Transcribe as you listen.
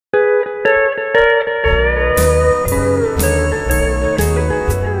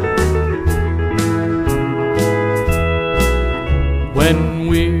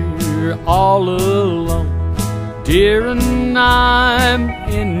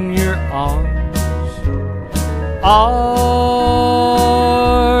in your arms. Are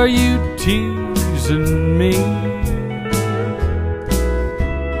you teasing me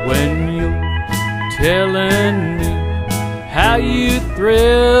when you're telling me how you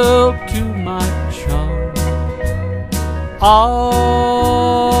thrill to my charm? Are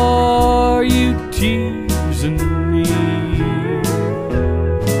you teasing me?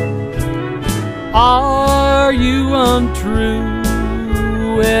 Are you untrue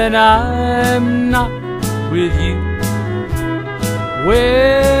when I'm not with you?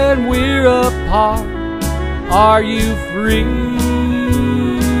 When we're apart, are you free?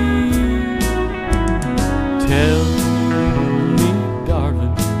 Tell me,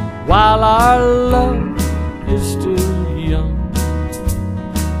 darling, while our love is still young,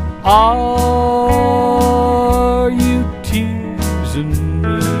 are you teasing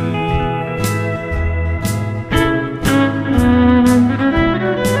me?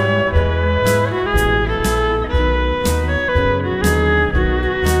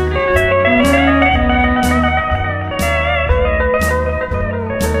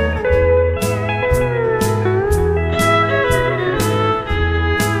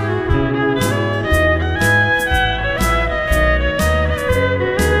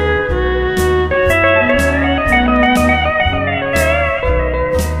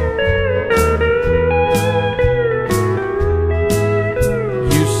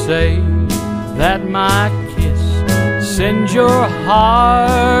 Say that my kiss sends your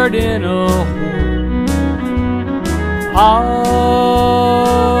heart in a whirl. Are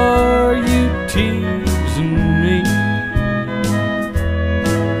you teasing me?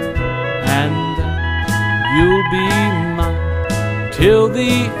 And that you'll be mine till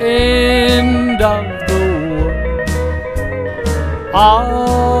the end of the world.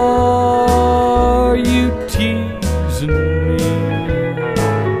 Are you teasing me?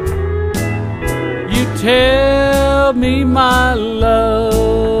 Tell me my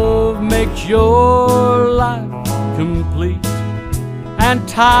love makes your life complete, and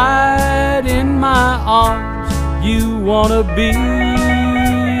tied in my arms you wanna be.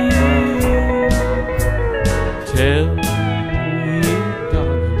 Tell me,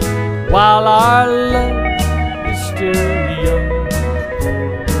 darling, while our love is still young,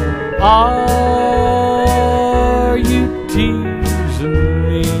 are you teasing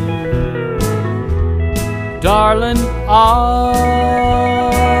me? Darling, are